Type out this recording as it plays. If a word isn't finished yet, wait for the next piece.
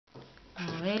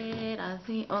A ver,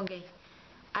 así, okay.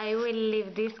 I will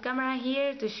leave this camera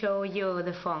here to show you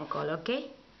the phone call,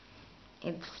 okay?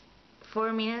 It's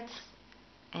 4 minutes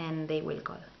and they will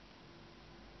call.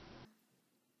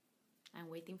 I'm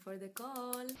waiting for the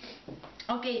call.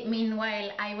 Okay,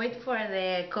 meanwhile I wait for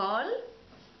the call.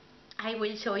 I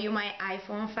will show you my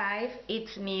iPhone 5.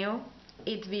 It's new,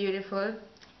 it's beautiful,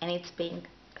 and it's pink.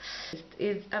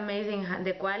 It's amazing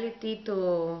the quality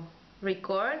to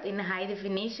record in high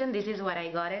definition. This is what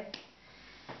I got it,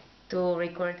 to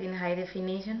record in high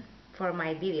definition for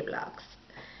my video blogs.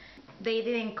 They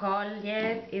didn't call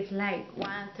yet. It's like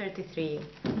 1:33.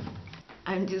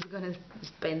 I'm just gonna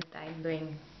spend time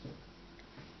doing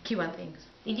Cuban things.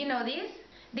 Did you know this?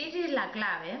 This is la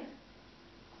clave.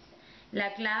 La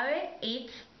clave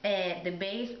is the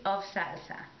base of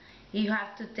salsa. You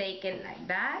have to take it like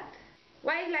that.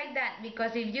 Why like that?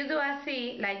 Because if you do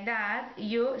así, like that,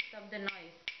 you stop the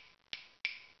noise.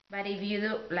 But if you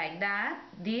do like that,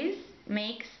 this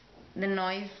makes the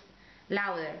noise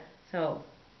louder. So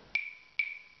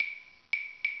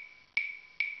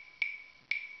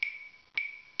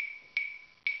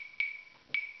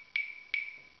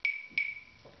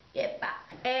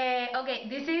okay,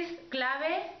 this is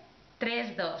clave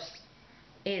 3-2.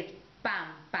 It's pam,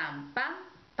 pam, pam,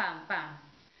 pam, pam.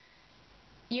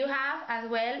 You have as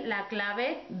well la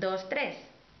clave 2-3.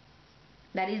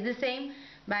 That is the same,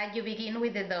 but you begin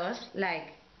with the dos,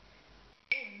 like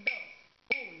 1, 2,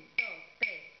 1, 2,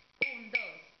 3, 1, 2,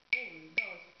 1, 2, 3, 1,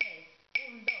 2,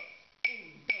 1,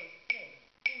 2, 3,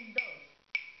 1, 2.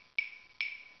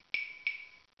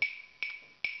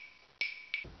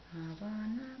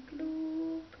 Havana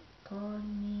Club, call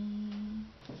me.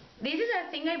 This is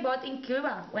a thing I bought in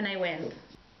Cuba when I went.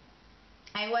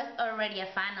 I was already a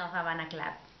fan of Havana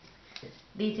Club.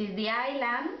 This is the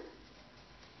island,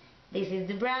 this is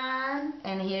the brand,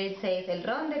 and here it says El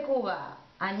Ron de Cuba,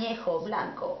 Añejo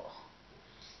Blanco,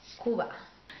 Cuba.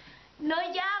 No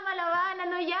llama, La Habana,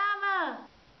 no llama.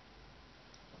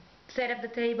 Set up the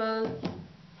table.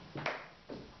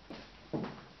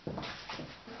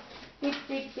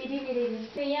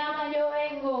 Se llama, yo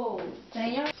vengo.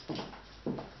 Señor.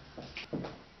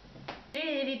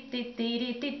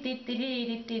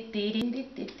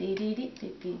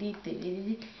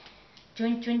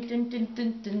 Chun chun chun chun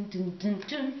chun chun chun chun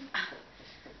chun.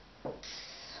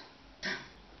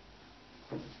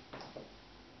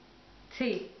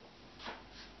 Sí.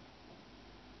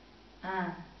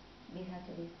 Ah, visa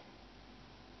turista.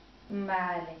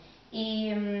 Vale.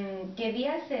 ¿Y qué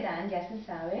días serán? ¿Ya se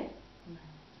sabe?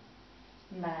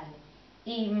 Vale.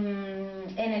 Y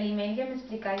en el email ya me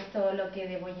explicáis todo lo que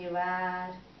debo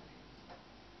llevar.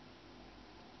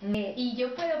 Y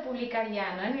yo puedo publicar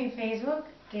ya, ¿no? En mi Facebook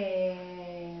que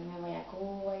me voy a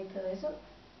Cuba y todo eso.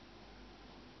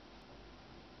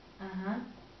 Ajá.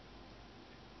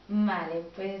 Vale,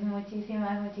 pues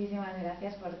muchísimas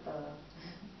gracias por todo.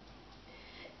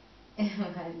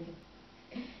 Vale.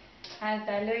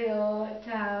 Hasta luego.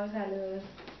 Chao, saludos.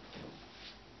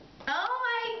 Oh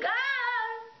my God!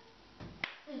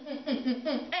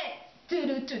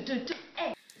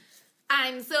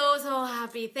 I'm so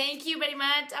happy. Thank you very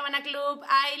much, Havana Club.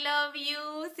 I love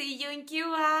you. See you in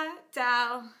Cuba.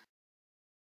 Ciao.